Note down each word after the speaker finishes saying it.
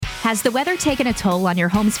Has the weather taken a toll on your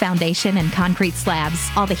home's foundation and concrete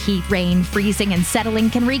slabs? All the heat, rain, freezing, and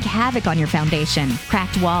settling can wreak havoc on your foundation.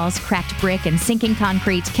 Cracked walls, cracked brick, and sinking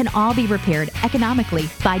concrete can all be repaired economically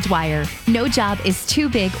by Dwyer. No job is too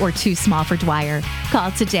big or too small for Dwyer.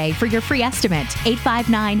 Call today for your free estimate,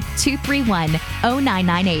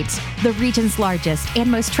 859-231-0998. The region's largest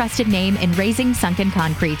and most trusted name in raising sunken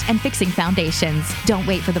concrete and fixing foundations. Don't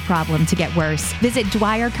wait for the problem to get worse. Visit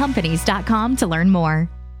DwyerCompanies.com to learn more.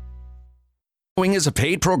 Is a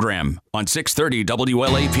paid program on 630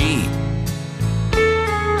 WLAP.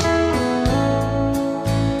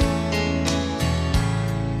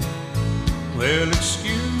 Well,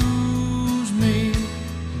 excuse me,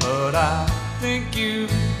 but I think you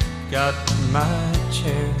got my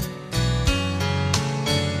chair.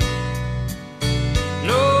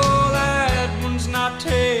 No, that one's not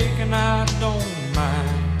taken, I don't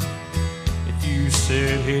mind. If you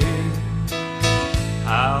sit here,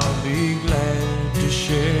 I'll be glad to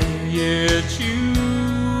share. Yeah, it's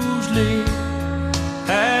usually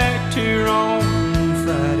packed here on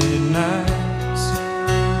Friday nights.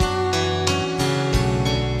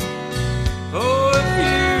 Oh, if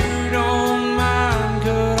you don't mind,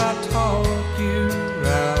 could I talk you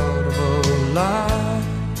out of a lie?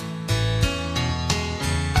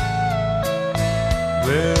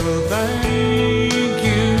 Well, thank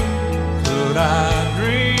you. Could I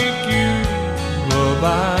drink you a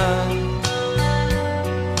bite?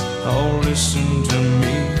 Oh, listen to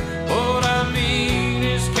me. What I mean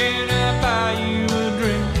is, can I buy you a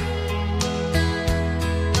drink?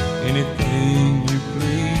 Anything you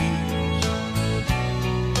please.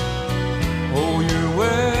 Oh, you're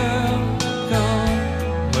welcome.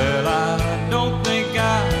 Well, I don't think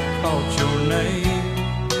I caught your name.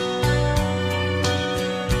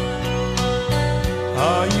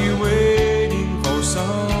 Are you waiting for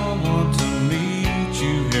someone to meet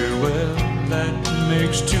you here? Well, that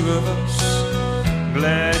makes two of us.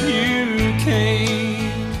 Glad you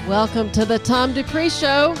came. Welcome to the Tom Dupree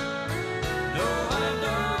Show.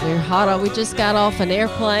 We're hot. We just got off an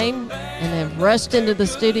airplane and have rushed into the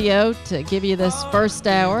studio to give you this first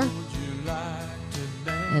hour.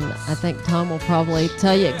 And I think Tom will probably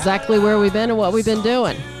tell you exactly where we've been and what we've been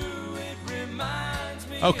doing.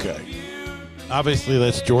 Okay. Obviously,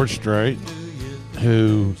 that's George Strait,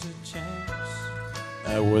 who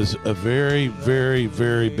was a very, very,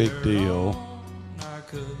 very big deal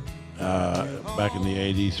back in the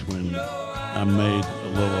 80s when I made a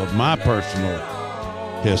little of my personal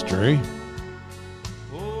history.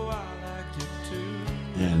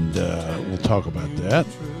 And we'll talk about that.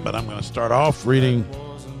 But I'm going to start off reading,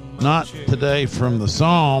 not today from the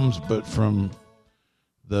Psalms, but from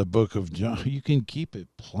the book of John. You can keep it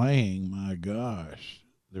playing, my gosh.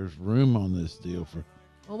 There's room on this deal for...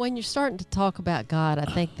 Well, when you're starting to talk about God, I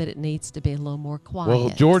think that it needs to be a little more quiet. Well,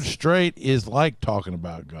 George Strait is like talking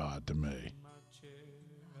about God to me.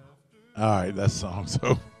 All right, that song's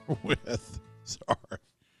over with. Sorry.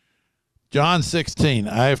 John 16,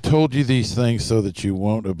 I have told you these things so that you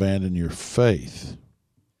won't abandon your faith.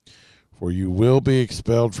 For you will be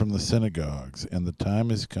expelled from the synagogues, and the time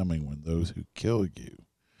is coming when those who kill you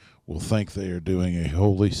will think they are doing a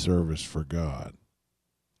holy service for God.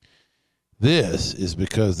 This is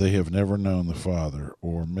because they have never known the Father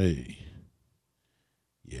or me.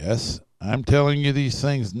 Yes, I'm telling you these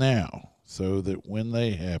things now, so that when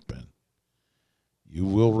they happen, you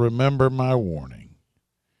will remember my warning.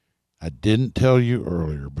 I didn't tell you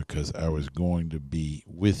earlier because I was going to be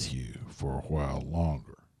with you for a while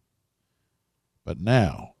longer. But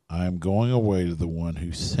now I am going away to the one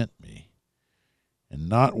who sent me, and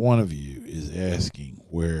not one of you is asking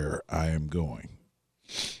where I am going.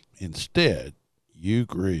 Instead, you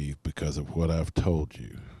grieve because of what I've told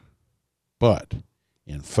you. But,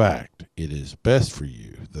 in fact, it is best for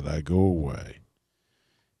you that I go away.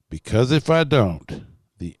 Because if I don't,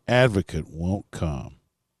 the advocate won't come.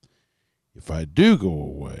 If I do go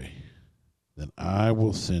away, then I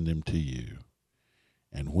will send him to you.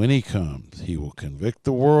 And when he comes, he will convict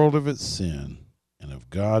the world of its sin and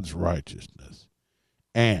of God's righteousness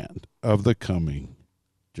and of the coming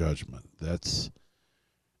judgment. That's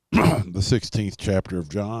the 16th chapter of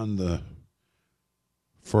John, the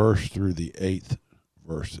 1st through the 8th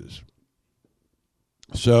verses.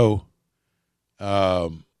 So,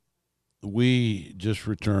 we just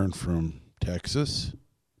returned from Texas.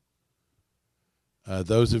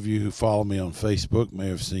 Those of you who follow me on Facebook may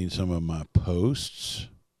have seen some of my posts.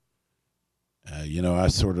 I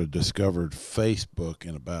sort of discovered Facebook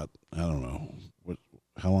in about, I don't know,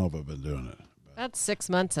 how long have I been doing it? About 6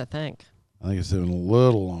 months, I think. I think it's been a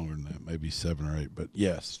little longer than that, maybe 7 or 8, but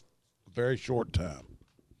yes, a very short time.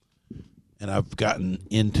 and I've gotten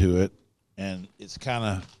into it, and it's kind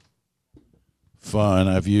of fun.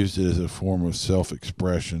 I've used it as a form of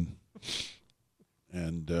self-expression,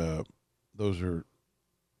 and those are,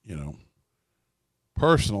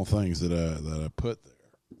 personal things that I put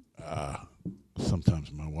there.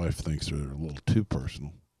 Sometimes my wife thinks they're a little too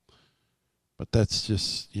personal, but that's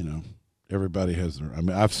just, everybody has their. I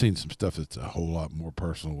mean, I've seen some stuff that's a whole lot more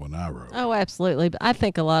personal than I wrote. Oh, absolutely. But I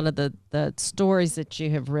think a lot of the stories that you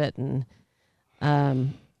have written.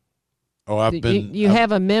 I've been. You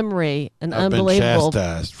have a memory, I've unbelievable. been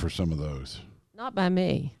chastised for some of those. Not by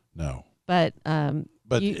me. No. But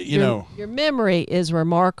your memory is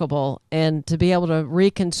remarkable, and to be able to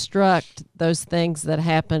reconstruct those things that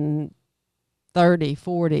happened 30,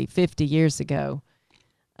 40, 50 years ago.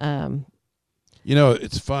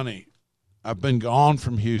 It's funny. I've been gone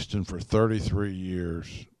from Houston for 33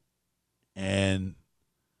 years, and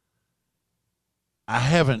I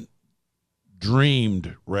haven't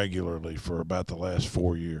dreamed regularly for about the last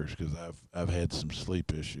 4 years because I've had some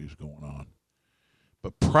sleep issues going on.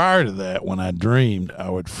 But prior to that, when I dreamed, I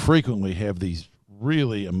would frequently have these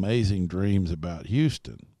really amazing dreams about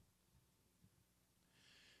Houston.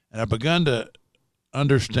 And I've begun to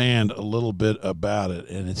understand a little bit about it,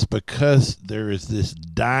 and it's because there is this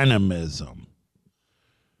dynamism,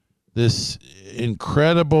 this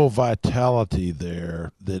incredible vitality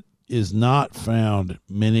there that is not found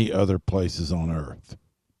many other places on earth.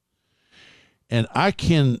 And I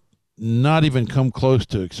can not even come close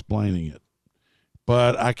to explaining it,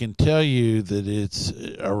 but I can tell you that it's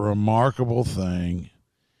a remarkable thing.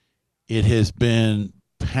 It has been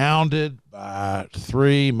pounded by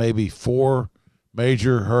 3, maybe 4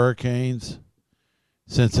 major hurricanes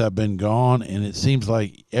since I've been gone, and it seems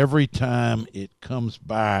like every time it comes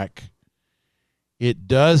back, it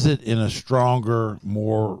does it in a stronger,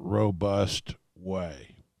 more robust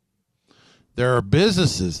way. There are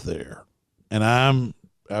businesses there, and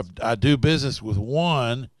I do business with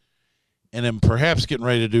one, and am perhaps getting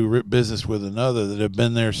ready to do business with another that have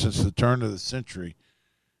been there since the turn of the century,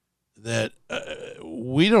 that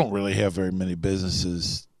we don't really have very many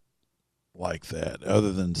businesses like that,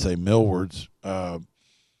 other than, say, Millward's.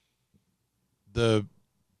 The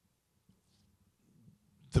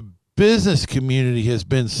business community has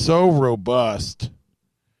been so robust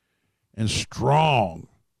and strong,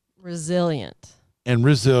 resilient,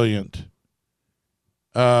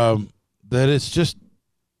 that it's just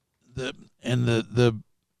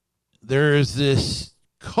there is this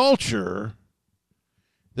culture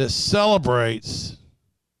that celebrates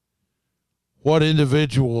what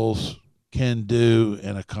individuals can do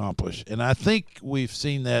and accomplish. And I think we've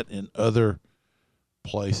seen that in other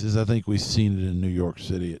places. I think we've seen it in New York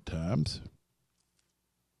City at times.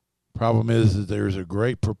 Problem is that there's a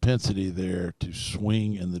great propensity there to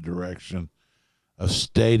swing in the direction of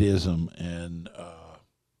statism and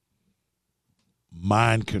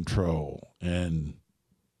mind control and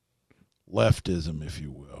leftism, if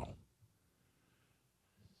you will.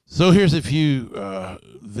 So here's a few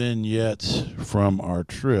vignettes from our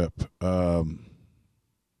trip.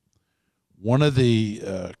 One of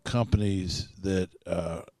the companies that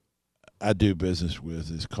I do business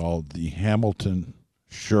with is called the Hamilton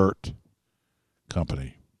Shirt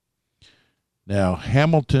Company. Now,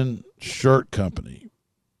 Hamilton Shirt Company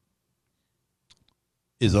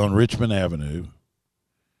is on Richmond Avenue,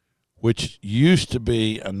 which used to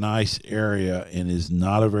be a nice area and is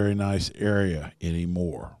not a very nice area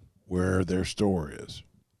anymore, where their store is.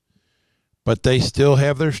 But they still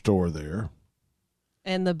have their store there.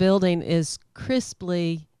 And the building is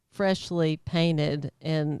crisply, freshly painted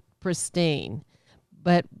and pristine.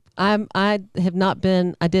 But I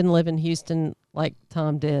didn't live in Houston like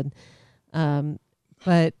Tom did.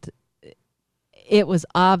 But it was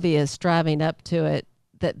obvious driving up to it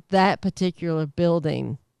that particular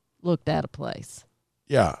building looked out of place.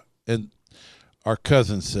 Yeah, and our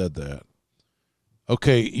cousin said that.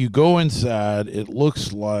 Okay, you go inside, it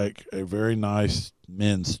looks like a very nice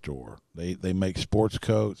men's store. They make sports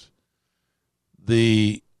coats.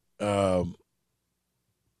 The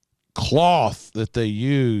cloth that they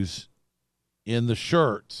use in the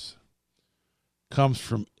shirts comes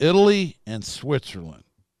from Italy and Switzerland.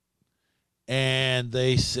 And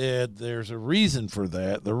they said there's a reason for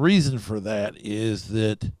that. The reason for that is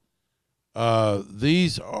that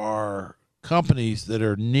these are companies that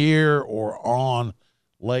are near or on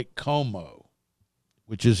Lake Como,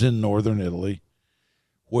 which is in northern Italy,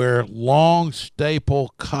 where long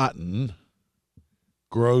staple cotton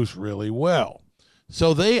grows really well.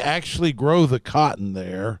 So they actually grow the cotton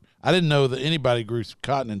there. I didn't know that anybody grew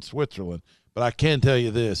cotton in Switzerland, but I can tell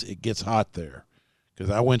you this, it gets hot there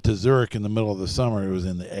because I went to Zurich in the middle of the summer. It was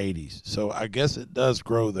in the 80s. So I guess it does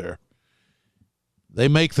grow there. They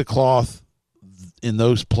make the cloth in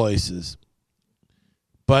those places.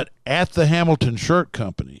 But at the Hamilton Shirt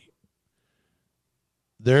Company,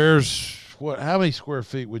 there's, how many square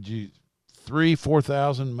feet would you,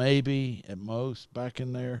 4,000 maybe at most back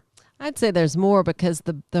in there? I'd say there's more because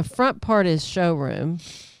the front part is showroom,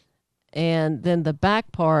 and then the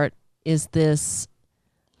back part is this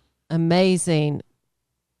amazing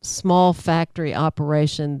small factory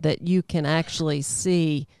operation that you can actually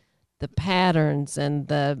see the patterns and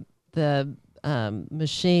the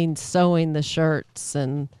machine sewing the shirts.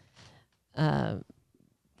 And how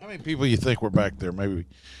many people you think were back there? Maybe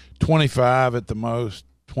 25 at the most,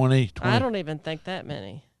 20. I don't even think that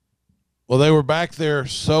many. Well, they were back there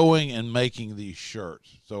sewing and making these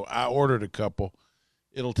shirts. So I ordered a couple.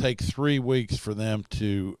 It'll take 3 weeks for them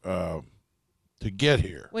to get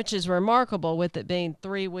here. Which is remarkable with it being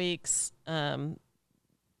 3 weeks,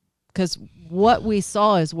 because what we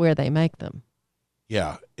saw is where they make them.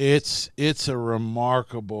 Yeah, it's a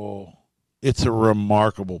remarkable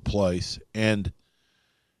place, and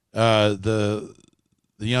the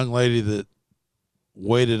young lady that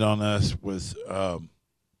waited on us was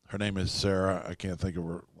her name is Sarah. I can't think of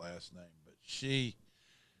her last name, but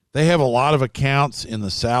they have a lot of accounts in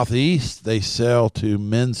the Southeast. They sell to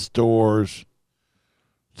men's stores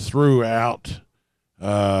throughout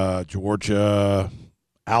Georgia,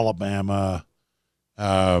 Alabama,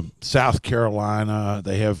 South Carolina.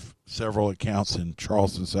 They have several accounts in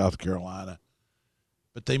Charleston, South Carolina.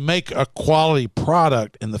 But they make a quality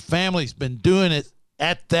product, and the family's been doing it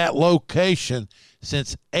at that location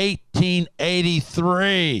since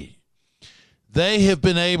 1883. They have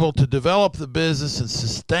been able to develop the business and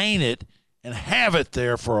sustain it and have it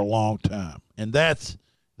there for a long time. And that's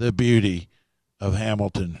the beauty of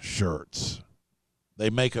Hamilton shirts. They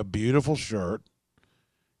make a beautiful shirt.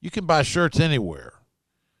 You can buy shirts anywhere.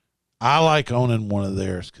 I like owning one of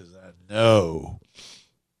theirs because I know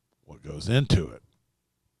what goes into it.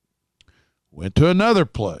 Went to another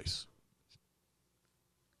place.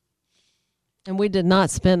 And we did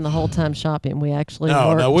not spend the whole time shopping. We actually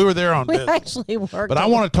worked. No, we were there on business. We actually worked. But I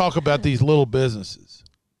want to talk about these little businesses.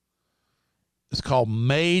 It's called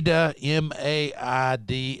Maida,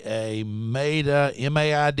 M-A-I-D-A, Maida,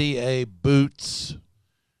 M-A-I-D-A boots.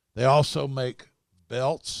 They also make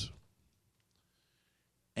belts.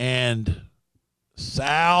 And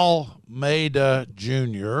Sal Maida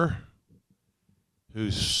Jr.,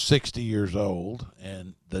 who's 60 years old,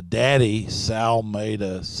 and the daddy, Sal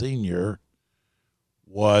Maida Sr.,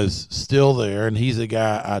 was still there, and he's a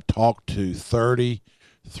guy I talked to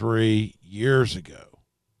 33 years ago.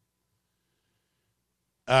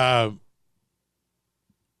 I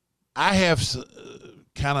have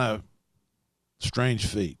kind of strange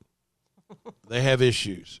feet. They have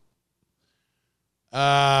issues.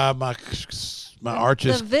 My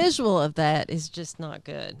arches. The visual of that is just not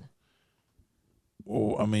good.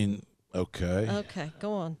 Well, I mean, okay. Okay,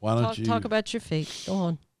 go on. Why don't you talk about your feet? Go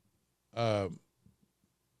on.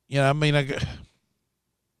 I mean, I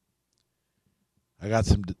got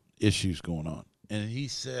some issues going on, and he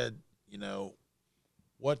said,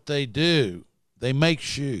 what they do, they make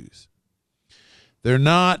shoes. They're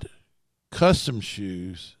not custom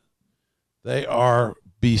shoes. They are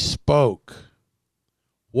bespoke.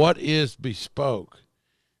 What is bespoke?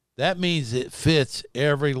 That means it fits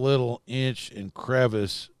every little inch and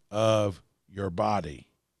crevice of your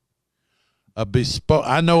body. A bespoke.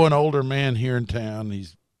 I know an older man here in town.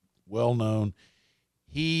 He's well known.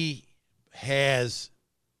 He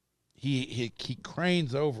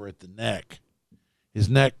cranes over at the neck. His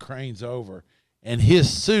neck cranes over, and his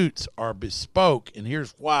suits are bespoke. And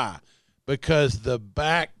here's why: because the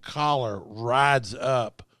back collar rides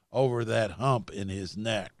up over that hump in his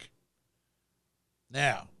neck.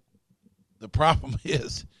 Now, the problem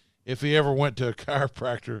is, if he ever went to a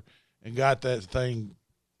chiropractor and got that thing,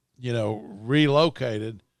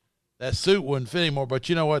 relocated, that suit wouldn't fit anymore. But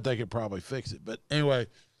you know what? They could probably fix it. But anyway,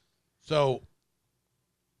 so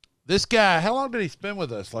this guy, how long did he spend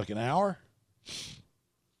with us? Like an hour?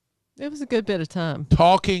 It was a good bit of time.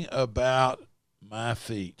 Talking about my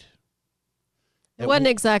feet. It wasn't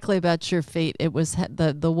exactly about your feet. It was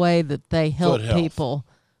the way that they help people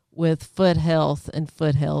with foot health and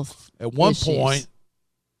foot health At one issues. point,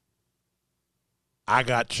 I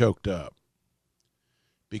got choked up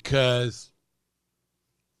because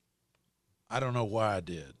I don't know why I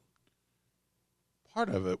did. Part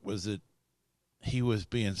of it was that he was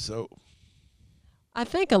being so... I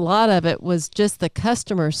think a lot of it was just the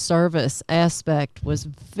customer service aspect was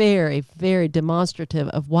very, very demonstrative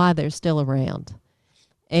of why they're still around.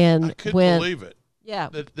 And I couldn't believe it. Yeah.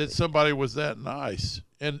 That somebody was that nice.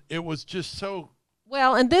 And it was just so.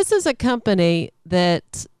 Well, and this is a company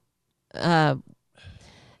that the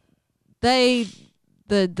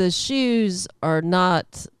shoes are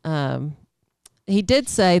not. He did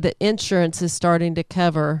say that insurance is starting to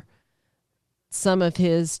cover some of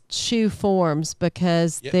his shoe forms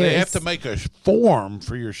because they have to make a form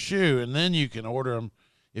for your shoe, and then you can order them.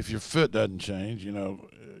 If your foot doesn't change,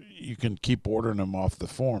 you can keep ordering them off the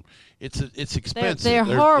form. It's expensive. They're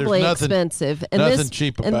horribly expensive, and nothing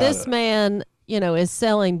cheap about it. And this man, is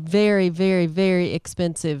selling very, very, very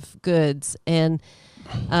expensive goods, and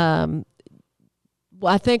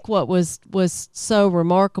I think what was so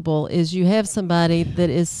remarkable is you have somebody that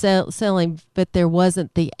is selling, but there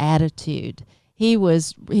wasn't the attitude. He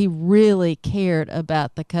really cared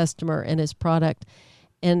about the customer and his product,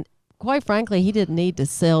 and quite frankly, he didn't need to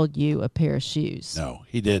sell you a pair of shoes. No,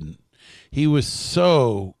 he didn't. He was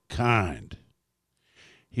so kind.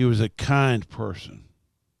 He was a kind person.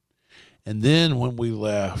 And then when we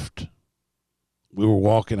left, we were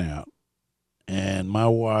walking out, and my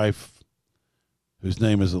wife, whose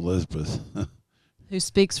name is Elizabeth, who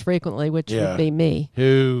speaks frequently, which would be me,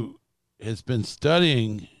 who has been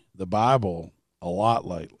studying the Bible a lot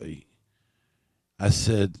lately, I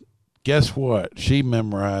said, guess what? She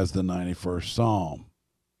memorized the 91st Psalm.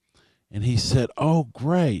 And he said, oh,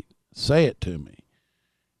 great. Say it to me.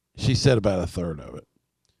 She said about a third of it.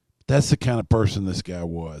 That's the kind of person this guy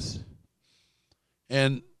was.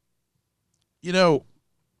 And,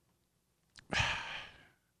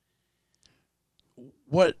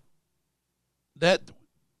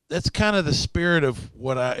 that's kind of the spirit of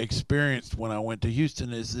what I experienced when I went to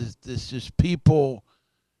Houston is this just people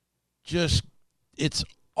it's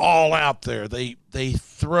all out there. They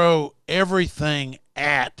throw everything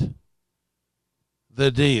at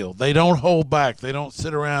the deal. They don't hold back. They don't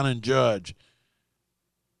sit around and judge.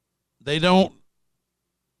 They're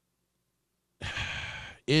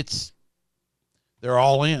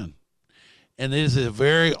all in. And it is a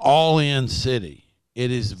very all-in city. It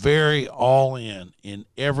is very all-in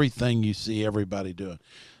everything you see everybody doing.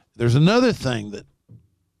 There's another thing that,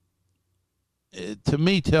 to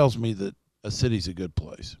me, tells me that a city's a good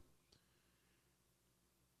place.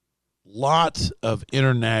 Lots of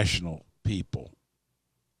international people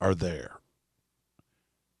are there.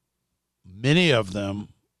 Many of them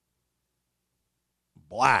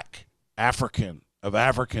black, of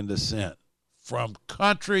African descent, from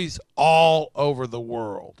countries all over the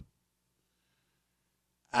world.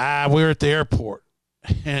 We were at the airport,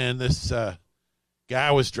 and this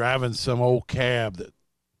guy was driving some old cab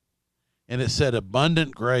and it said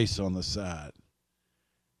Abundant Grace on the side.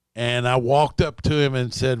 And I walked up to him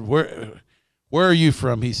and said, where are you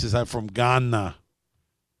from? He says, I'm from Ghana.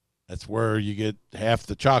 That's where you get half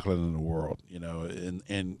the chocolate in the world,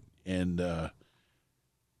 and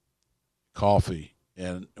coffee.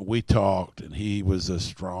 And we talked, and he was a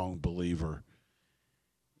strong believer.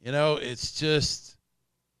 It's just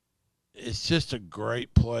a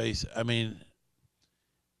great place. I mean,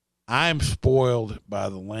 I'm spoiled by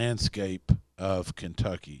the landscape of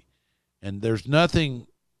Kentucky, and there's nothing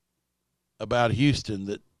about Houston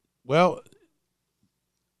that, well,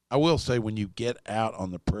 I will say when you get out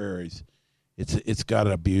on the prairies, it's got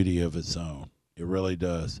a beauty of its own. It really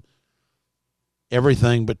does.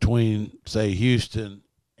 Everything between, say, Houston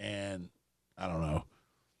and, I don't know,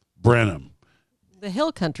 Brenham. The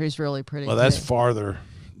hill country's really pretty. Well, that's farther.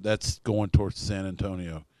 That's going towards San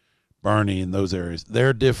Antonio, Bernie, and those areas.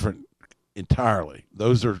 They're different entirely.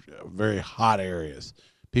 Those are very hot areas.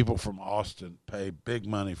 People from Austin pay big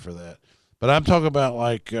money for that. But I'm talking about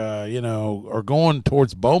or going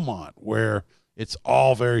towards Beaumont where it's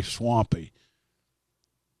all very swampy.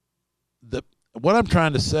 What I'm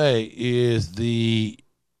trying to say is the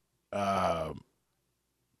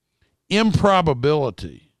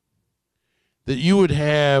improbability that you would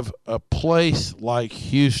have a place like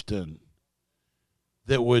Houston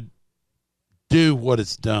that would do what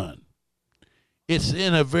it's done. It's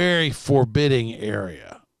in a very forbidding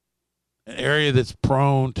area, an area that's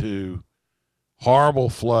prone to horrible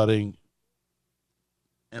flooding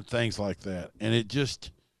and things like that. And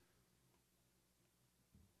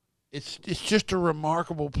it's just a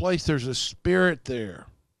remarkable place. There's a spirit there.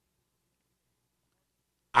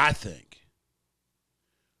 I think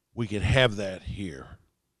we could have that here.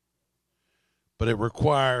 But it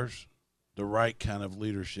requires the right kind of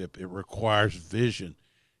leadership. It requires vision.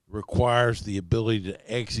 It requires the ability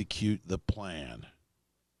to execute the plan.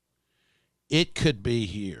 It could be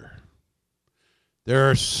here. There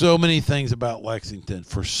are so many things about Lexington.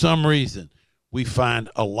 For some reason, we find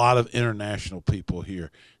a lot of international people here.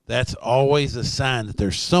 That's always a sign that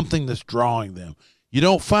there's something that's drawing them. You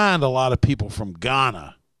don't find a lot of people from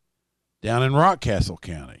Ghana down in Rockcastle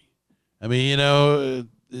County. I mean, you know,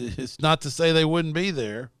 it's not to say they wouldn't be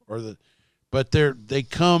there, but they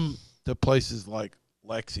come to places like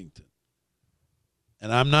Lexington.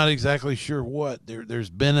 And I'm not exactly sure what. There's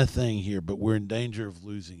been a thing here, but we're in danger of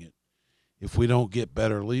losing it if we don't get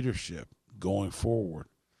better leadership going forward.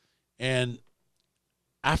 And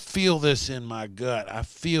I feel this in my gut. I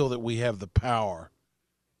feel that we have the power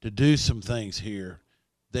to do some things here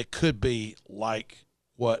that could be like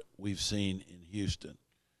what we've seen in Houston.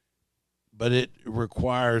 But it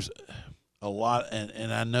requires a lot,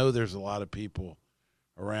 and I know there's a lot of people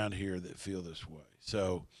around here that feel this way.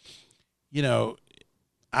 So, you know,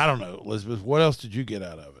 I don't know, Elizabeth, what else did you get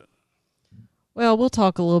out of it? Well, we'll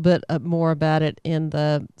talk a little bit more about it in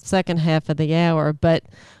the second half of the hour, but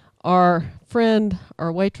our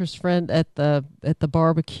waitress friend at the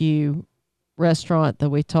barbecue restaurant that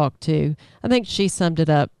we talked to, I think she summed it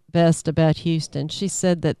up best about Houston. She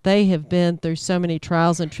said that they have been through so many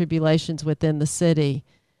trials and tribulations within the city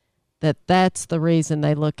that's the reason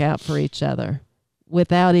they look out for each other.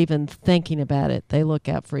 Without even thinking about it, they look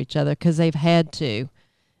out for each other because they've had to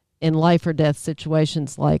in life or death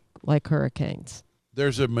situations like hurricanes.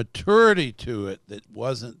 There's a maturity to it that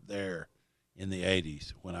wasn't there in the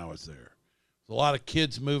 80s when I was there. There's a lot of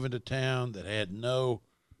kids moving to town that had no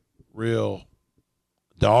real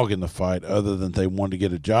dog in the fight other than they wanted to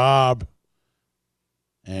get a job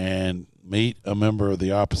and meet a member of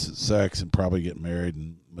the opposite sex and probably get married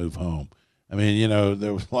and move home. I mean, you know,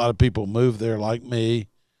 there was a lot of people moved there like me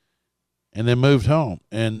and then moved home.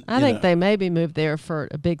 And I think they maybe moved there for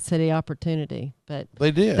a big city opportunity, but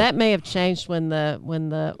they did. That may have changed when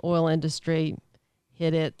the oil industry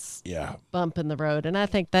hit its bump in the road. And I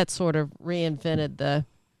think that sort of reinvented the...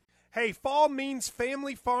 Hey, fall means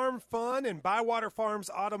family farm fun, and Bywater Farms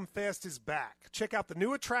Autumn Fest is back. Check out the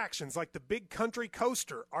new attractions like the Big Country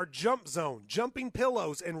Coaster, our Jump Zone, Jumping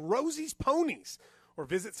Pillows, and Rosie's Ponies. Or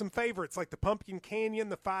visit some favorites like the Pumpkin Canyon,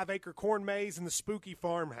 the 5-Acre Corn Maze, and the Spooky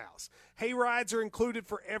Farmhouse. Hay rides are included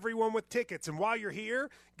for everyone with tickets, and while you're here,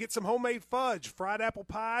 get some homemade fudge, fried apple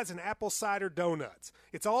pies, and apple cider donuts.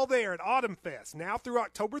 It's all there at Autumn Fest, now through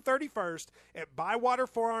October 31st at Bywater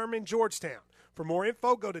Farm in Georgetown. For more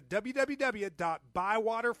info, go to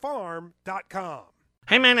www.bywaterfarm.com.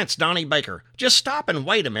 Hey man, it's Donnie Baker. Just stop and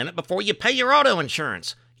wait a minute before you pay your auto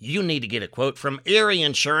insurance. You need to get a quote from Erie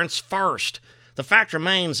Insurance first. The fact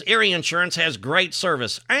remains, Erie Insurance has great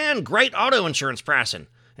service and great auto insurance pricing,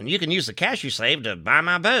 and you can use the cash you save to buy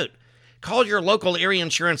my boat. Call your local Erie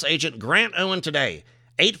Insurance agent, Grant Owen, today.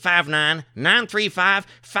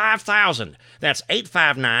 859-935-5000. That's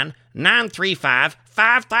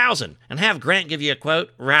 859-935-5000. And have Grant give you a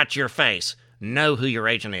quote right to your face. Know who your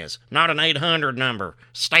agent is. Not an 800 number.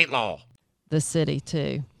 State law. The city,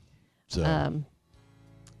 too. So.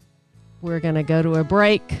 We're going to go to a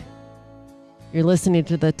break. You're listening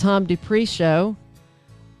to the Tom Dupree Show.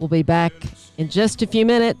 We'll be back in just a few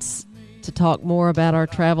minutes to talk more about our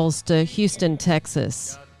travels to Houston,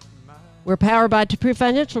 Texas. We're powered by Dupree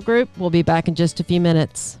Financial Group. We'll be back in just a few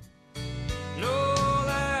minutes. No,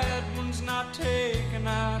 that one's not taken,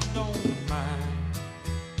 I don't mind.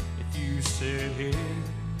 If you sit here,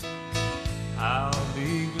 I'll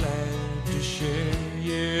be glad to share.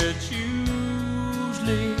 Yeah, it's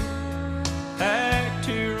usually packed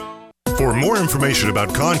here on. For more information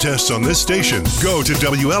about contests on this station, go to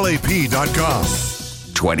WLAP.com.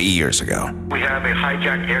 20 years ago, we have a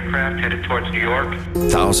hijacked aircraft headed towards New York.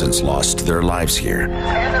 thousands lost their lives here.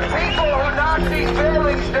 And the people who knock these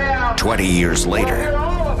buildings down. 20 years later,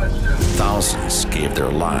 all of us do. thousands gave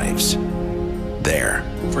their lives there.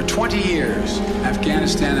 For 20 years,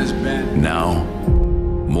 Afghanistan has been... Now,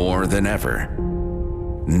 more than ever,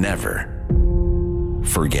 never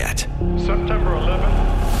forget. September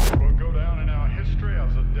 11th will go down in our history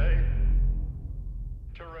as a day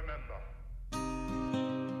to remember.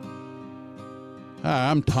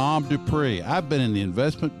 Hi, I'm Tom Dupree. I've been in the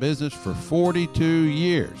investment business for 42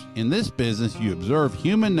 years. In this business, you observe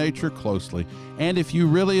human nature closely, and if you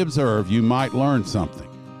really observe, you might learn something.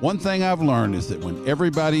 One thing I've learned is that when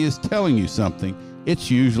everybody is telling you something, it's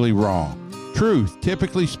usually wrong. Truth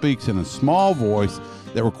typically speaks in a small voice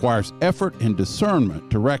that requires effort and discernment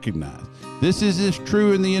to recognize. This is as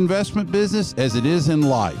true in the investment business as it is in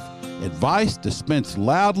life. Advice dispensed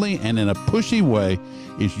loudly and in a pushy way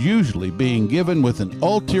is usually being given with an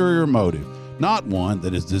ulterior motive, not one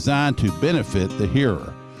that is designed to benefit the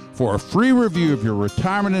hearer. For a free review of your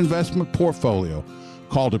retirement investment portfolio,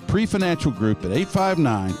 Call Dupree Financial Group at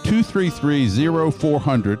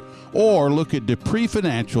 859-233-0400 or look at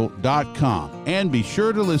DupreeFinancial.com. And be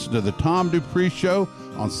sure to listen to the Tom Dupree Show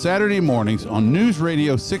on Saturday mornings on News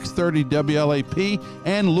Radio 630 WLAP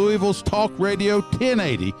and Louisville's Talk Radio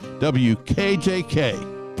 1080 WKJK.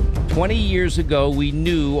 20 years ago, we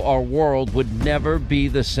knew our world would never be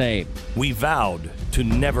the same. We vowed to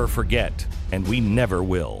never forget, and we never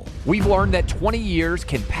will. We've learned that 20 years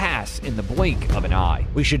can pass in the blink of an eye.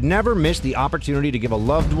 We should never miss the opportunity to give a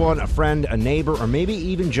loved one, a friend, a neighbor, or maybe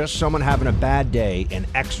even just someone having a bad day an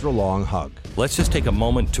extra long hug. Let's just take a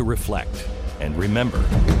moment to reflect and remember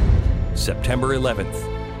September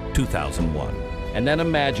 11th, 2001. And then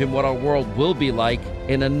imagine what our world will be like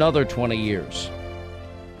in another 20 years.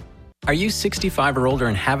 Are you 65 or older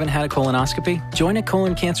and haven't had a colonoscopy? Join a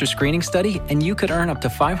colon cancer screening study and you could earn up to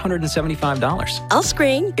 $575. I'll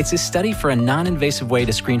screen. It's a study for a non-invasive way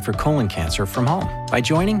to screen for colon cancer from home. By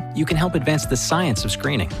joining, you can help advance the science of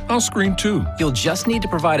screening. I'll screen too. You'll just need to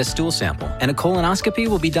provide a stool sample, and a colonoscopy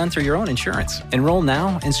will be done through your own insurance. Enroll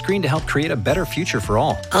now and screen to help create a better future for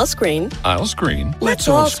all. I'll screen. I'll screen. Let's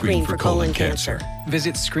all screen for colon cancer.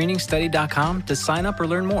 Visit screeningstudy.com to sign up or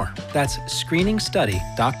learn more. That's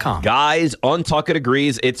screeningstudy.com. Guys, Untuckit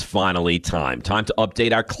agrees it's finally time. Time to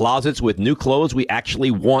update our closets with new clothes we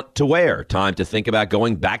actually want to wear. Time to think about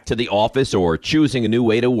going back to the office or choosing a new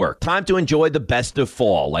way to work. Time to enjoy the best of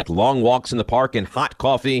fall, like long walks in the park and hot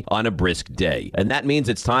coffee on a brisk day. And that means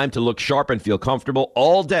it's time to look sharp and feel comfortable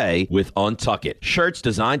all day with Untuckit. Shirts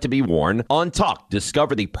designed to be worn untucked.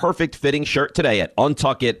 Discover the perfect fitting shirt today at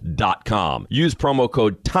untuckit.com. Use promo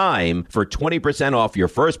code TIME for 20% off your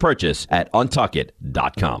first purchase at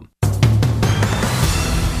untuckit.com.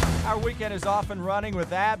 Our weekend is off and running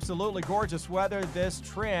with absolutely gorgeous weather. This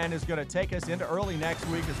trend is going to take us into early next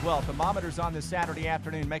week as well. Thermometers on this Saturday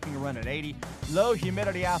afternoon making a run at 80. Low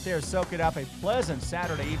humidity out there soaking up a pleasant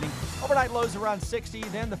Saturday evening. Overnight lows around 60.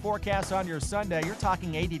 Then the forecast on your Sunday, you're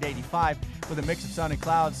talking 80 to 85 with a mix of sun and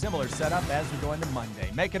clouds. Similar setup as we go into Monday.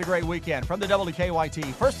 Make it a great weekend. From the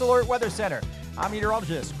WKYT First Alert Weather Center, I'm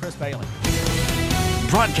meteorologist Chris Bailey.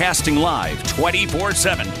 Broadcasting live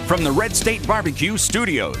 24/7 from the Red State Barbecue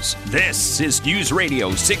Studios. This is News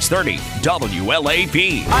Radio 630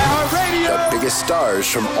 WLAP. The biggest stars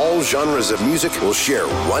from all genres of music will share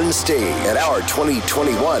one stage at our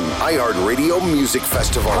 2021 iHeartRadio Music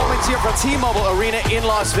Festival. Comments here from T-Mobile Arena in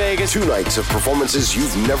Las Vegas. 2 nights of performances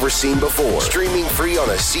you've never seen before. Streaming free on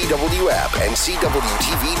a CW app and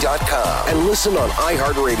CWTV.com. And listen on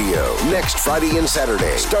iHeartRadio next Friday and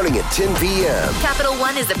Saturday, starting at 10 p.m. Capital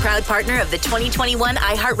One is a proud partner of the 2021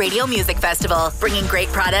 iHeartRadio Music Festival, bringing great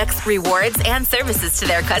products, rewards, and services to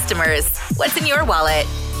their customers. What's in your wallet?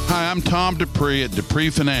 Hi, I'm Tom Dupree at Dupree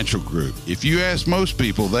Financial Group. If you ask most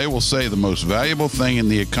people, they will say the most valuable thing in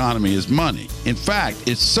the economy is money. In fact,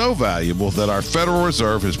 it's so valuable that our Federal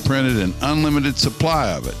Reserve has printed an unlimited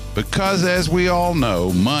supply of it. Because, as we all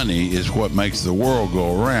know, money is what makes the world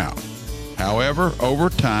go around. However, over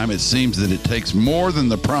time, it seems that it takes more than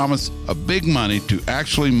the promise of big money to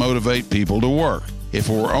actually motivate people to work. If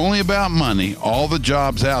it were only about money, all the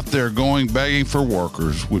jobs out there going begging for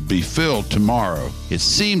workers would be filled tomorrow. It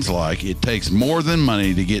seems like it takes more than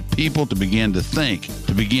money to get people to begin to think,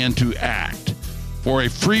 to begin to act. For a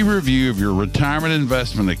free review of your retirement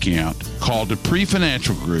investment account, call Dupree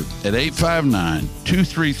Financial Group at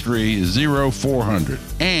 859-233-0400.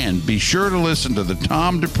 And be sure to listen to the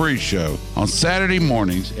Tom Dupree Show on Saturday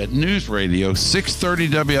mornings at News Radio 630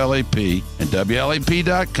 WLAP and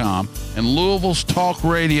WLAP.com and Louisville's Talk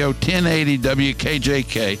Radio 1080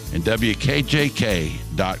 WKJK and WKJK.com.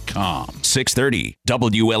 630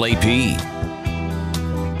 WLAP.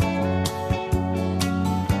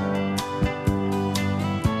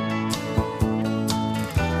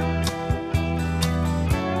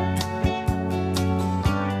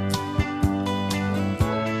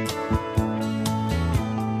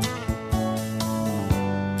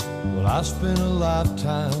 I spent a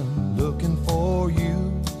lifetime looking for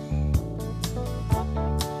you.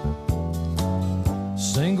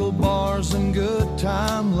 Single bars and good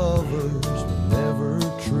time lovers were never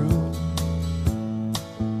true.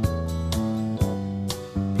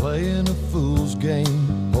 Playing a fool's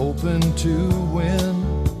game, hoping to win,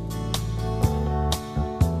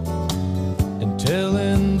 and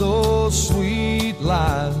telling those sweet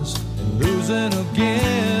lies and losing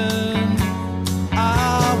again.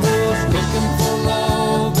 I was looking for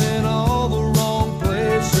love in all the wrong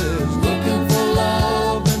places, looking for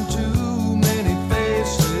love in too many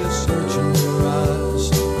faces, searching your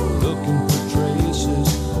eyes, looking for traces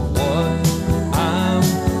of what I'm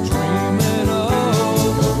dreaming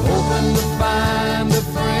of, hoping to find a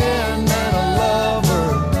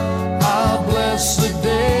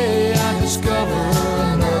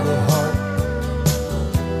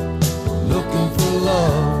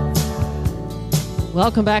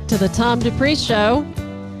Welcome back to the Tom Dupree Show.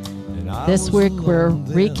 This week we're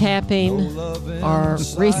recapping our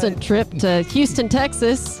recent trip to Houston,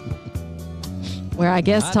 Texas, where I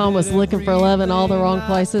guess Tom was looking for love in all the wrong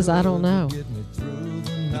places. I don't know.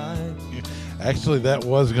 Actually, that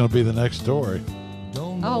was going to be the next story.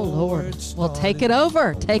 Oh, Lord. Well, take it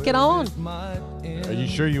over. Take it on. Are you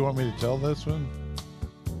sure you want me to tell this one?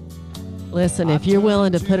 Listen, if you're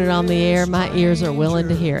willing to put it on the air, my ears are willing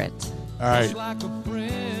to hear it. All right.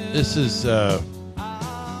 This is I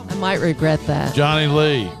might regret that. Johnny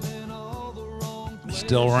Lee.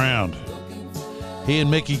 Still around. He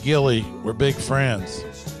and Mickey Gilley were big friends.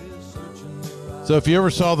 So if you ever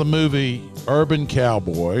saw the movie Urban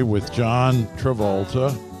Cowboy with John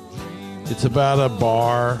Travolta, it's about a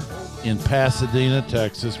bar in Pasadena,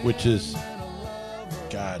 Texas, which is,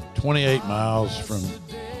 28 miles from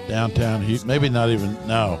downtown Houston. Maybe not even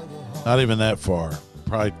that far.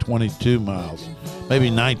 Probably 22 miles, maybe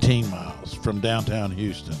 19 miles from downtown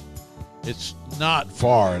Houston. It's not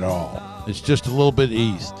far at all. It's just a little bit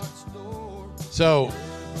east. So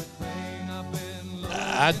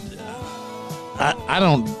I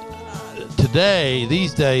don't,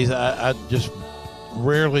 these days, I just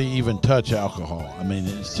rarely even touch alcohol. I mean,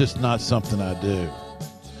 it's just not something I do.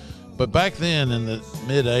 But back then in the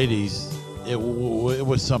mid 80s, it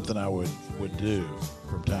was something I would do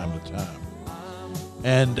from time to time.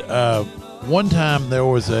 And one time there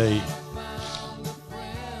was some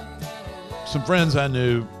friends I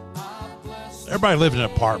knew. Everybody lived in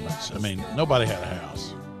apartments. I mean, nobody had a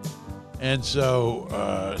house. And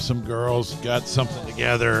so some girls got something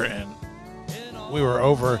together, and we were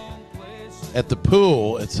over at the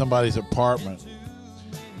pool at somebody's apartment.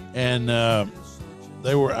 And I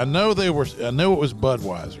knew it was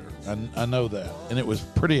Budweiser. I know that. And it was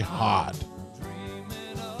pretty hot.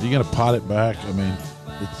 Are you going to pot it back? I mean,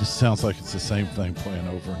 it just sounds like it's the same thing playing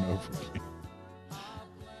over and over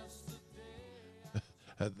again.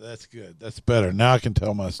 That's good. That's better. Now I can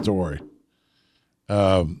tell my story.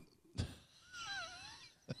 So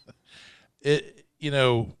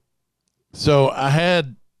I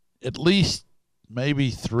had at least maybe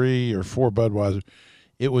 3 or 4 Budweiser.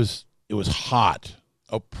 It was hot,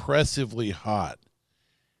 oppressively hot.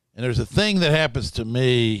 And there's a thing that happens to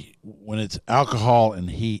me when it's alcohol and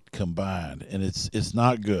heat combined, and it's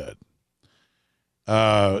not good.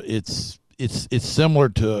 It's similar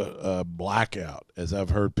to a blackout, as I've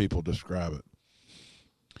heard people describe it.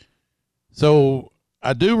 So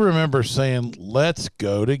I do remember saying, "Let's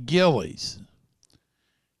go to Gilley's,"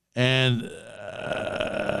 and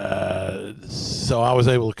so I was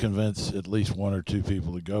able to convince at least 1 or 2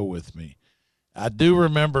 people to go with me. I do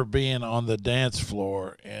remember being on the dance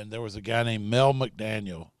floor, and there was a guy named Mel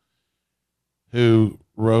McDaniel who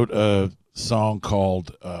wrote a song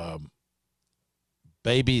called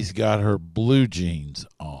Baby's Got Her Blue Jeans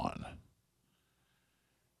On.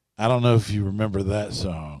 I don't know if you remember that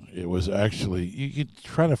song. It was actually, you could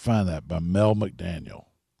try to find that, by Mel McDaniel.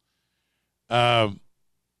 And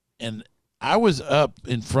I was up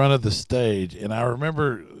in front of the stage, and I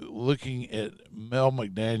remember looking at Mel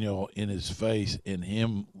McDaniel in his face and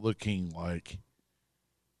him looking like,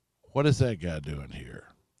 what is that guy doing here?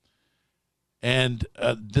 And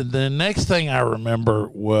the next thing I remember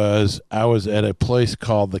was I was at a place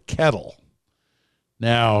called The Kettle.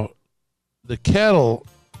 Now, The Kettle,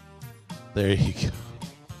 there you go.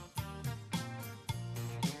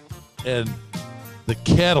 And The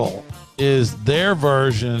Kettle is their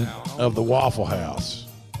version of the Waffle House.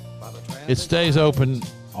 It stays open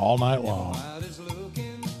all night long.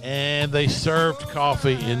 And they served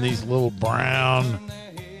coffee in these little brown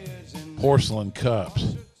porcelain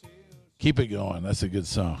cups. Keep It Going. That's a good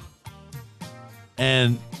song.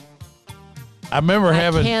 And I remember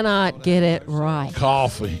having... I cannot get it right.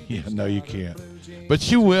 Coffee. Yeah, no, you can't. But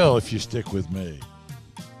you will if you stick with me.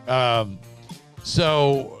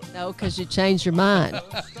 So... No, because you changed your mind.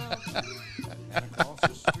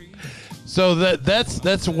 So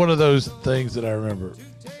that's one of those things that I remember.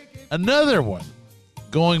 Another one,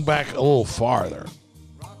 going back a little farther.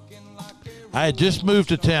 I had just moved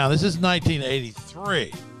to town. This is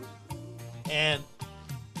 1983. And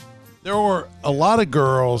there were a lot of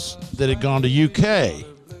girls that had gone to UK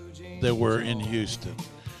that were in Houston,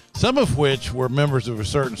 some of which were members of a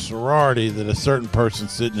certain sorority that a certain person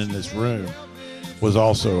sitting in this room was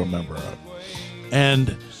also a member of.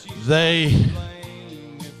 And they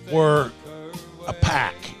were a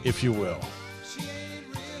pack, if you will.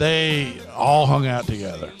 They all hung out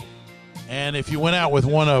together. And if you went out with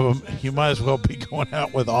one of them, you might as well be going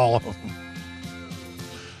out with all of them.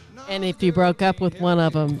 And if you broke up with one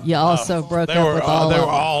of them, you also broke up with all of them. They were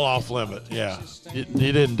all off limit. Yeah, he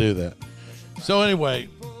didn't do that. So anyway,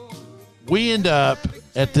 we end up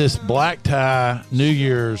at this black tie New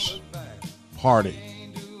Year's party,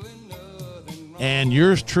 and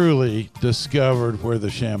yours truly discovered where the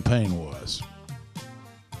champagne was.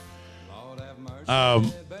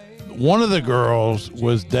 One of the girls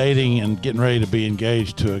was dating and getting ready to be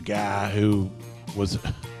engaged to a guy who was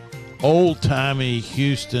old-timey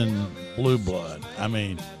Houston blue blood. I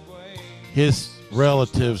mean, his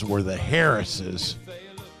relatives were the Harrises,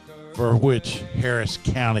 for which Harris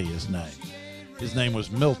County is named. His name was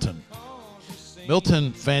Milton.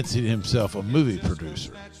 Milton fancied himself a movie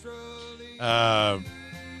producer. Well,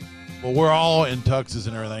 we're all in tuxes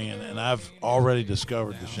and everything, and I've already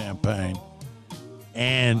discovered the champagne.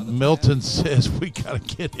 And Milton says, we got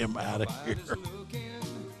to get him out of here.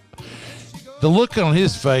 The look on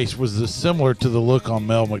his face was similar to the look on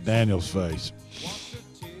Mel McDaniel's face.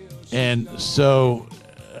 And so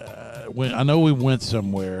I know we went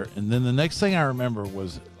somewhere, and then the next thing I remember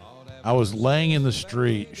was I was laying in the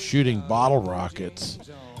street shooting bottle rockets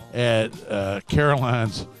at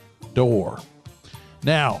Caroline's door.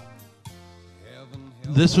 Now,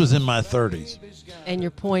 this was in my 30s. And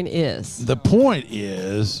your point is? The point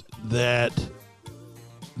is that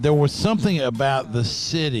there was something about the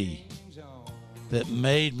city that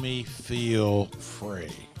made me feel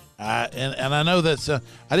free. And I know that's I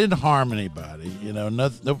didn't harm anybody,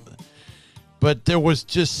 but there was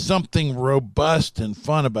just something robust and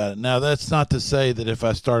fun about it. Now, that's not to say that if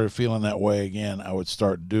I started feeling that way again, I would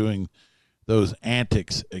start doing those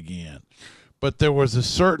antics again. But there was a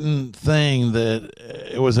certain thing that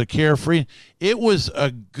it was a carefree. It was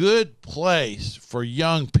a good place for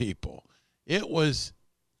young people. I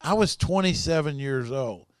was 27 years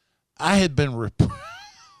old. I had been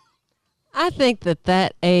I think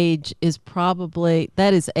that age is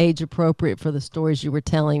age appropriate for the stories you were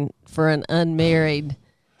telling for an unmarried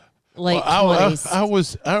late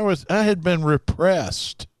 20s. I had been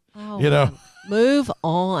repressed. Move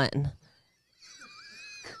on.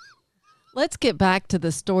 Let's get back to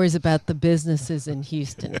the stories about the businesses in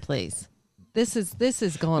Houston, please. This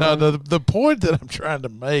is going on. The point that I'm trying to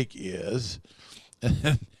make is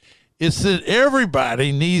it's that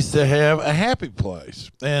everybody needs to have a happy place.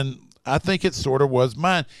 And I think it sort of was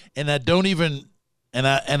mine. And I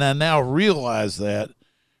now realize that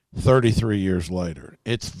 33 years later.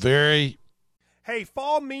 It's very... Hey,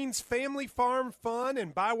 fall means family farm fun,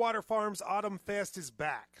 and Bywater Farms Autumn Fest is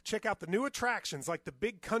back. Check out the new attractions like the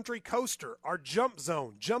Big Country Coaster, our Jump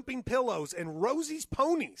Zone, Jumping Pillows, and Rosie's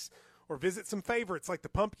Ponies. Or visit some favorites like the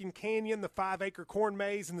Pumpkin Canyon, the 5-Acre Corn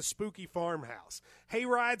Maze, and the Spooky Farmhouse. Hay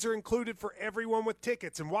rides are included for everyone with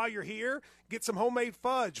tickets, and while you're here, get some homemade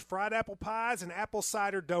fudge, fried apple pies, and apple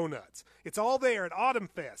cider donuts. It's all there at Autumn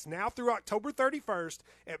Fest, now through October 31st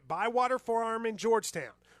at Bywater Farm in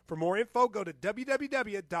Georgetown. For more info, go to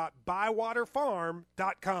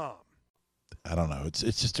www.bywaterfarm.com. I don't know. It's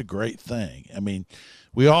just a great thing. I mean,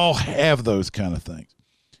 we all have those kind of things.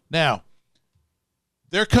 Now,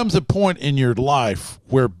 there comes a point in your life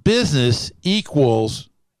where business equals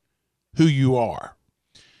who you are.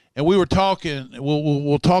 And we were talking,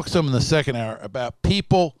 we'll talk some in the second hour about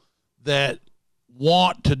people that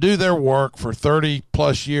want to do their work for 30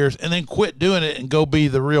 plus years and then quit doing it and go be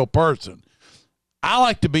the real person. I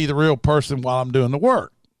like to be the real person while I'm doing the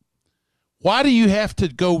work. Why do you have to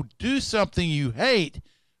go do something you hate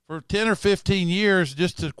for 10 or 15 years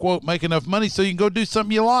just to, quote, make enough money so you can go do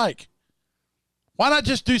something you like? Why not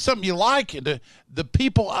just do something you like? And the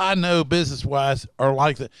people I know business-wise are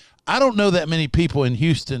like that. I don't know that many people in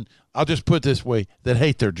Houston, I'll just put it this way, that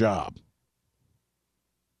hate their job.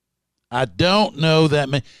 I don't know that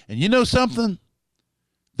many. And you know something?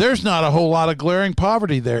 There's not a whole lot of glaring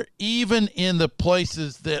poverty there, even in the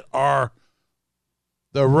places that are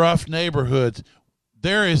the rough neighborhoods.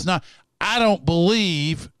 There is not. I don't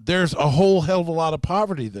believe there's a whole hell of a lot of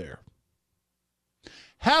poverty there.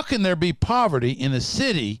 How can there be poverty in a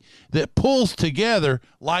city that pulls together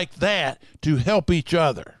like that to help each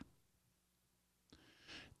other?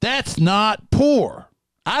 That's not poor.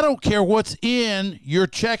 I don't care what's in your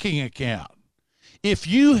checking account. If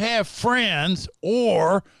you have friends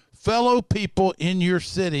or fellow people in your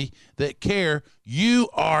city that care, you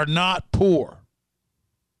are not poor.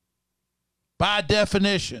 By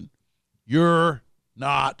definition, you're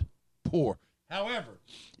not poor. However,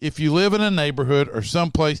 if you live in a neighborhood or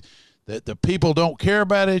someplace that the people don't care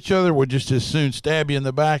about each other, would just as soon stab you in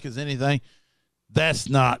the back as anything, that's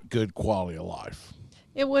not good quality of life.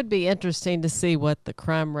 It would be interesting to see what the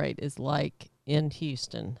crime rate is like in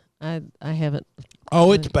Houston. I haven't.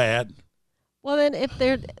 Oh, it's bad. Well,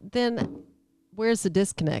 then where's the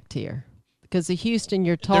disconnect here? Because the Houston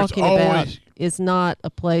you're talking about is not a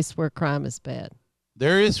place where crime is bad.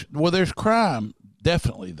 There's crime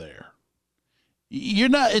definitely there.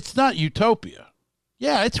 It's not utopia.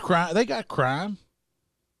 Yeah, it's crime. They got crime.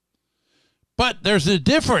 But there's a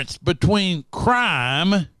difference between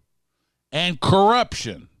crime and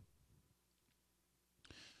corruption.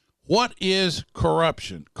 What is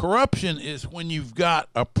corruption? Corruption is when you've got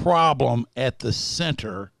a problem at the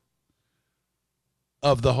center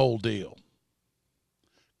of the whole deal.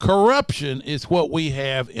 Corruption is what we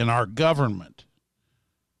have in our government,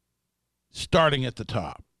 starting at the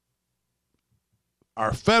top.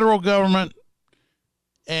 Our federal government,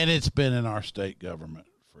 and it's been in our state government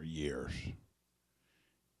for years.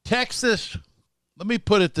 Texas, let me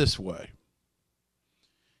put it this way.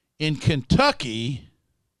 In Kentucky,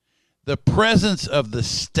 the presence of the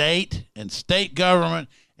state and state government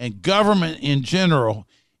and government in general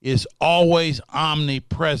is always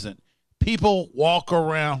omnipresent. People walk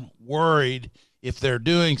around worried if they're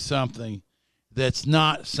doing something that's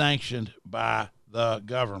not sanctioned by the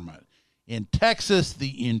government. In Texas,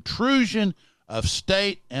 the intrusion of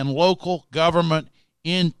state and local government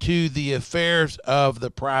into the affairs of the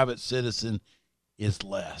private citizen is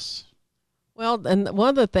less. Well, and one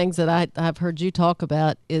of the things that I've heard you talk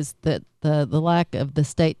about is that the lack of the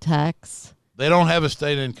state tax. They don't have a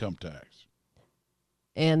state income tax.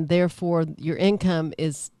 And therefore, your income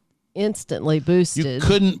is instantly boosted. You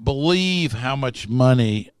couldn't believe how much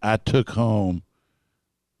money I took home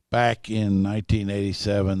back in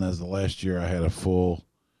 1987. That's the last year I had a full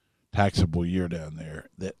taxable year down there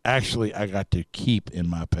that actually I got to keep in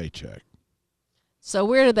my paycheck. So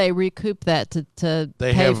where do they recoup that to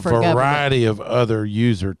They pay have for a variety government? of other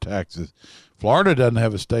user taxes. Florida doesn't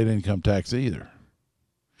have a state income tax either.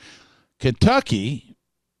 Kentucky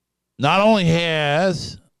not only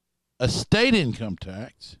has a state income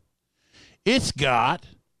tax, it's got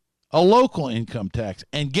a local income tax.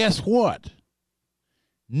 And guess what?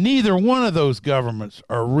 Neither one of those governments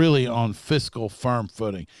are really on fiscal firm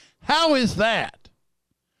footing. How is that?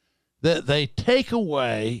 That they take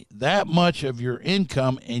away that much of your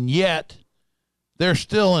income, and yet they're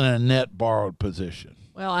still in a net borrowed position.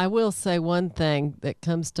 Well, I will say one thing that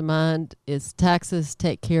comes to mind is taxes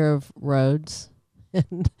take care of roads.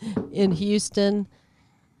 In Houston,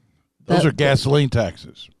 those are gasoline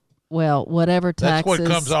taxes. Well, whatever taxes. That's what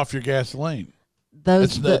comes off your gasoline.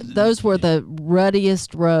 Those were the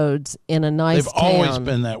ruddiest roads in a nice town. They've always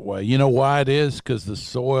been that way. You know why it is? Because the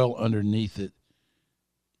soil underneath it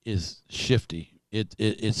is shifty.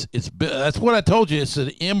 It's that's what I told you. It's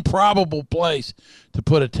an improbable place to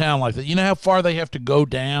put a town like that. You know how far they have to go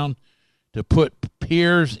down to put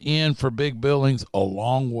piers in for big buildings? A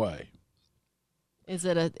long way.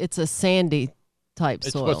 It's a sandy type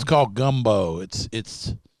soil. It's what's called gumbo.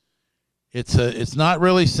 It's not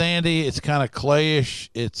really sandy. It's kind of clayish.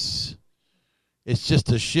 It's just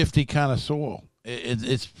a shifty kind of soil.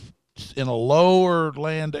 It's in a lower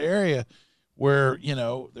land area where,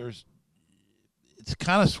 it's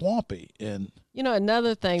kind of swampy. And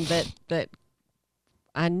another thing that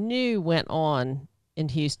I knew went on in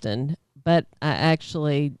Houston, but I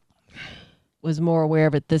actually was more aware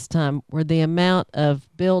of it this time, were the amount of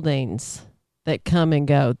buildings that come and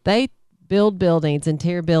go. They build buildings and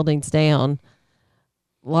tear buildings down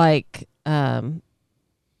like, they're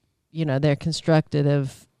constructed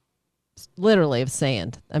of literally of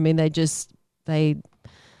sand. I mean,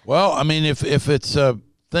 Well, I mean, if it's a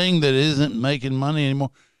thing that isn't making money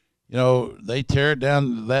anymore, they tear it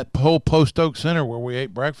down. That whole Post Oak Center where we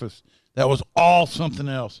ate breakfast, that was all something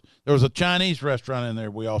else. There was a Chinese restaurant in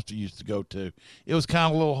there we also used to go to. It was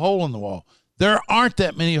kind of a little hole in the wall. There aren't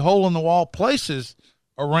that many hole-in-the-wall places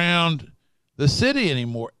around the city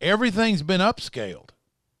anymore. Everything's been upscaled.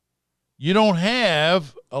 You don't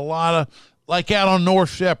have a lot of, like out on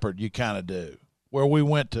North Shepherd, you kind of do, where we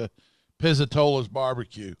went to Pizzatola's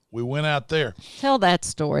Barbecue. We went out there. Tell that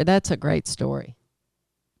story. That's a great story.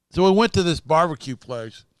 So we went to this barbecue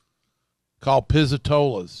place called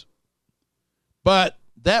Pizzatola's. But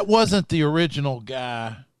that wasn't the original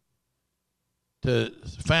guy to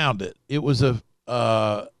found it. It was a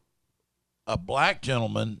black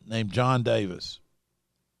gentleman named John Davis.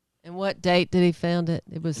 And what date did he found it?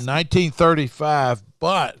 It was 1935,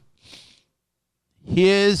 but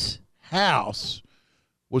his house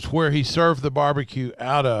was where he served the barbecue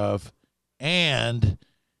out of, and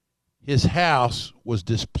his house was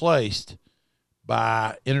displaced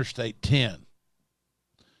by Interstate 10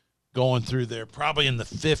 going through there probably in the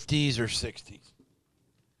 50s or 60s.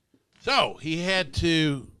 So he had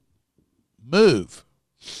to move.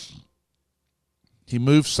 He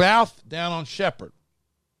moved south down on Shepherd.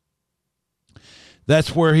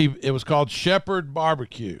 That's where it was called Shepherd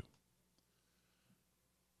Barbecue.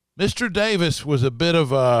 Mr. Davis was a bit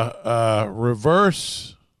of a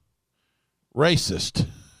reverse racist.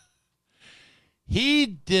 He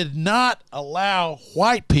did not allow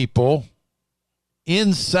white people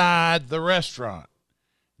inside the restaurant.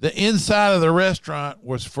 The inside of the restaurant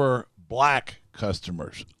was for black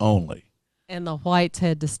customers only. And the whites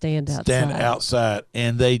had to stand outside.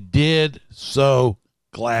 And they did so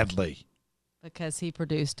gladly. Because he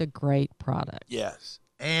produced a great product. Yes.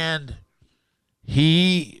 And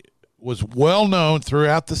he was well known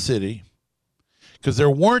throughout the city because there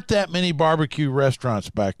weren't that many barbecue restaurants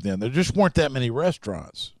back then. There just weren't that many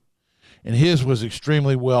restaurants. And his was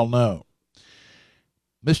extremely well known.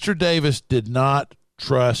 Mr. Davis did not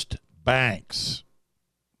trust banks.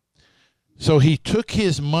 So he took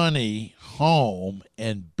his money home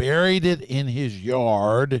and buried it in his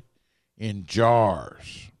yard in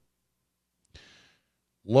jars.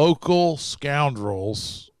 Local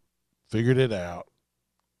scoundrels figured it out,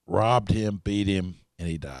 robbed him, beat him, and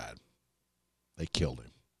he died. They killed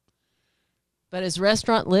him. But his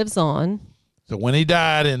restaurant lives on. So when he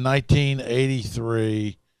died in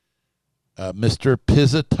 1983, Mr.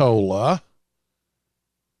 Pizzatola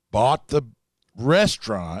bought the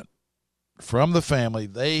restaurant from the family.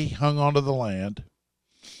 They hung onto the land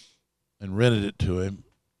and rented it to him,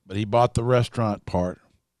 but he bought the restaurant part.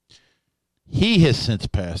 He has since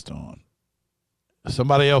passed on.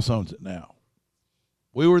 Somebody else owns it now.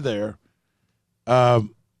 We were there.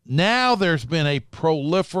 Now there's been a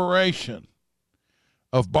proliferation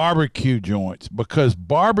of barbecue joints because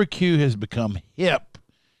barbecue has become hip.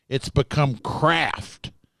 It's become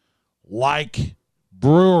craft, like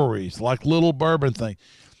breweries, like little bourbon thing.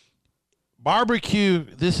 Barbecue,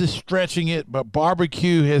 this is stretching it, but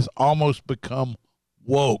barbecue has almost become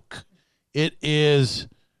woke. It is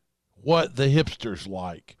what the hipsters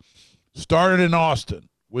like. Started in Austin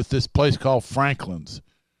with this place called Franklin's,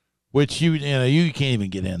 which you can't even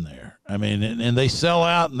get in there. I mean, and they sell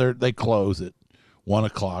out and they close at 1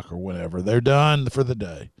 o'clock or whatever. They're done for the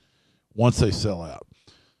day once they sell out.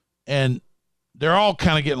 And they're all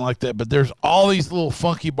kind of getting like that, but there's all these little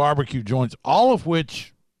funky barbecue joints, all of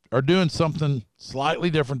which are doing something slightly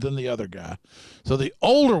different than the other guy. So the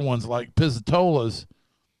older ones like Pizzatola's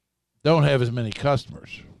don't have as many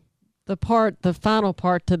customers. The final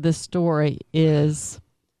part to this story is,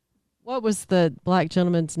 what was the black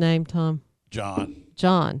gentleman's name, Tom?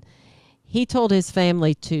 John. He told his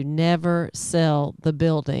family to never sell the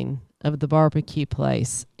building of the barbecue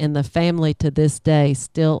place, and the family to this day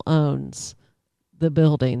still owns the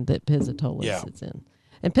building that Pizzatola's is in.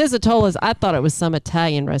 And Pizzatola's, I thought it was some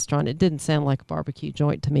Italian restaurant. It didn't sound like a barbecue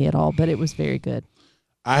joint to me at all, but it was very good.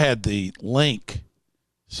 I had the Link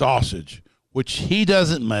sausage, which he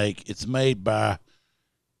doesn't make. It's made by,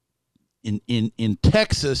 in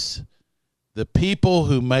Texas, the people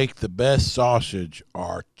who make the best sausage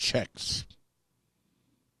are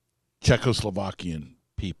Czechoslovakian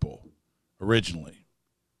people originally.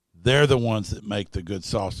 They're the ones that make the good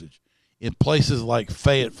sausage. In places like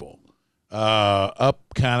Fayetteville, up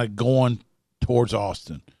kind of going towards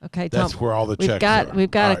Austin. Okay, Tom, that's where all the Czechs are.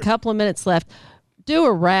 We've got a couple of minutes left. Do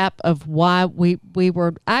a wrap of why we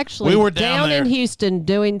were actually down in Houston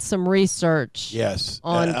doing some research. Yes,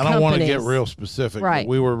 on I don't want to get real specific. Right. But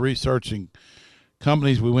we were researching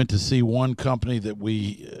companies. We went to see one company that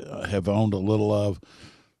we have owned a little of.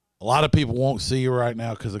 A lot of people won't see you right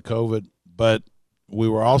now because of COVID, but we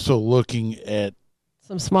were also looking at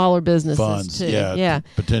some smaller businesses funds, too.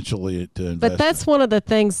 Potentially to invest. But that's one of the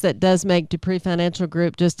things that does make Dupree Financial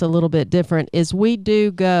Group just a little bit different is we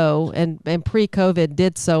do go, and pre-COVID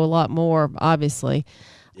did so a lot more, obviously.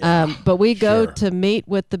 But we go to meet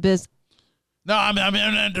with the business. No, I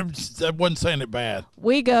wasn't saying it bad.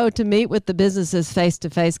 We go to meet with the businesses face to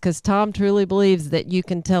face because Tom truly believes that you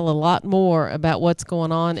can tell a lot more about what's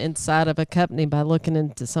going on inside of a company by looking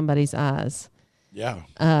into somebody's eyes. Yeah.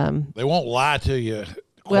 They won't lie to you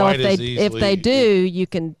well, quite as easily. If they do, you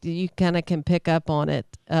kind of can pick up on it.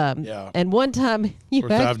 And one time of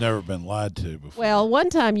course, I've never been lied to before. Well, one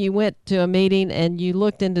time you went to a meeting and you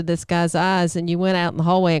looked into this guy's eyes and you went out in the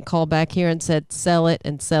hallway and called back here and said, "Sell it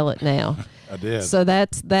and sell it now." I did. So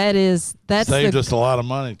that's saved us a lot of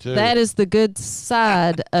money too. That is the good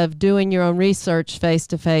side of doing your own research face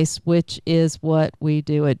to face, which is what we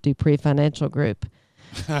do at Dupree Financial Group.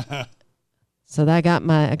 So I got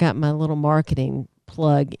my little marketing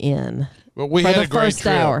plug in. Well, we had a great first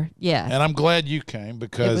trip. hour. Yeah. And I'm glad you came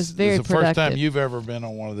because it was very it's the first time you've ever been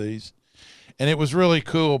on one of these. And it was really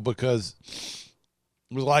cool because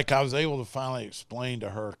it was like I was able to finally explain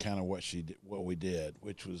to her kind of what we did,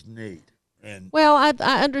 which was neat. And well, I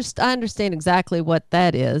understand exactly what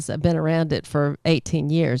that is. I've been around it for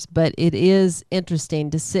 18 years, but it is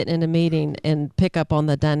interesting to sit in a meeting and pick up on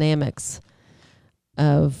the dynamics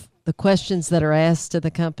of the questions that are asked to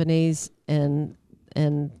the companies and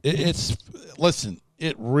it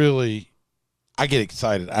really, I get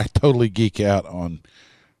excited. I totally geek out on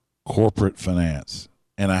corporate finance,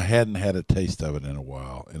 and I hadn't had a taste of it in a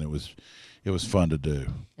while, and it was fun to do.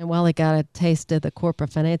 And while he got a taste of the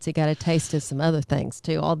corporate finance, he got a taste of some other things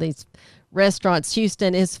too. All these restaurants.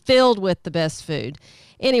 Houston is filled with the best food.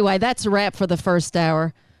 Anyway, that's a wrap for the first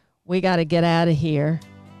hour. We got to get out of here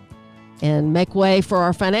and make way for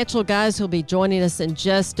our financial guys who'll be joining us in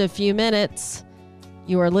just a few minutes.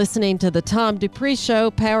 You are listening to the Tom Dupree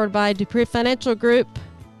Show, powered by Dupree Financial Group.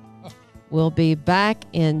 We'll be back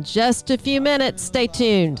in just a few minutes. Stay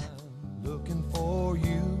tuned. Looking for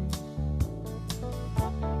you.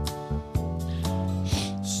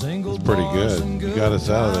 Single it's pretty good. You got us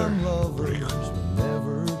out of there. Pretty good.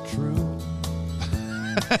 Never true.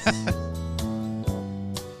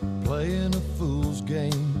 Playing a fool's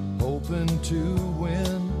game, hoping to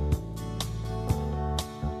win.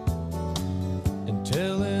 And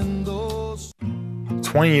telling those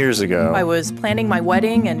 20 years ago, I was planning my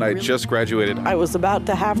wedding and I just graduated. I was about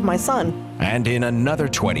to have my son. And in another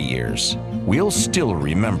 20 years, we'll still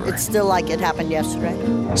remember. It's still like it happened yesterday.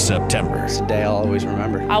 September. It's a day I'll always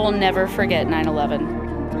remember. I will never forget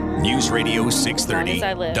 9/11. News Radio 630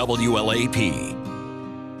 WLAP.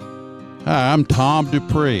 Hi, I'm Tom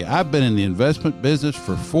Dupree. I've been in the investment business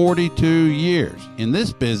for 42 years. In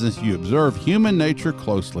this business, you observe human nature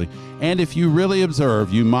closely, and if you really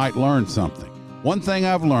observe, you might learn something. One thing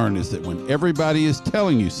I've learned is that when everybody is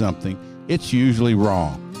telling you something, it's usually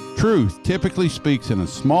wrong. Truth typically speaks in a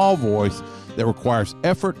small voice that requires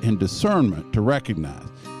effort and discernment to recognize.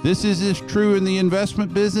 This is as true in the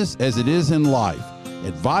investment business as it is in life.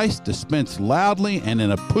 Advice dispensed loudly and in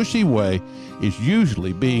a pushy way is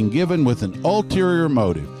usually being given with an ulterior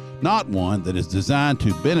motive, not one that is designed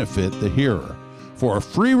to benefit the hearer. For a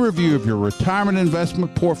free review of your retirement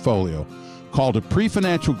investment portfolio, call Dupree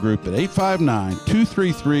Financial Group at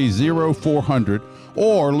 859-233-0400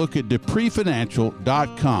 or look at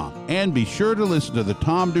DupreeFinancial.com. And be sure to listen to the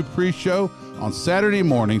Tom Dupree Show on Saturday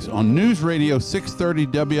mornings on News Radio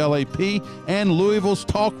 630 WLAP and Louisville's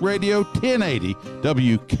Talk Radio 1080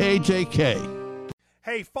 WKJK.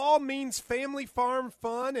 Hey, fall means family farm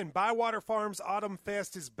fun, and Bywater Farms Autumn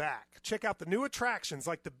Fest is back. Check out the new attractions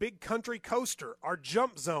like the Big Country Coaster, our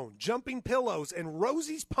Jump Zone, Jumping Pillows, and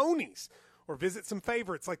Rosie's Ponies. Or visit some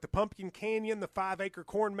favorites like the Pumpkin Canyon, the 5-acre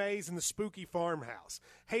corn maze, and the Spooky Farmhouse.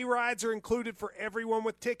 Hay rides are included for everyone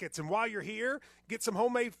with tickets, and while you're here, get some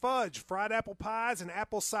homemade fudge, fried apple pies, and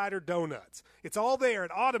apple cider donuts. It's all there at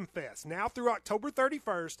Autumn Fest, now through October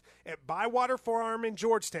 31st at Bywater Farm in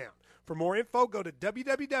Georgetown. For more info, go to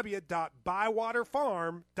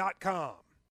www.bywaterfarm.com.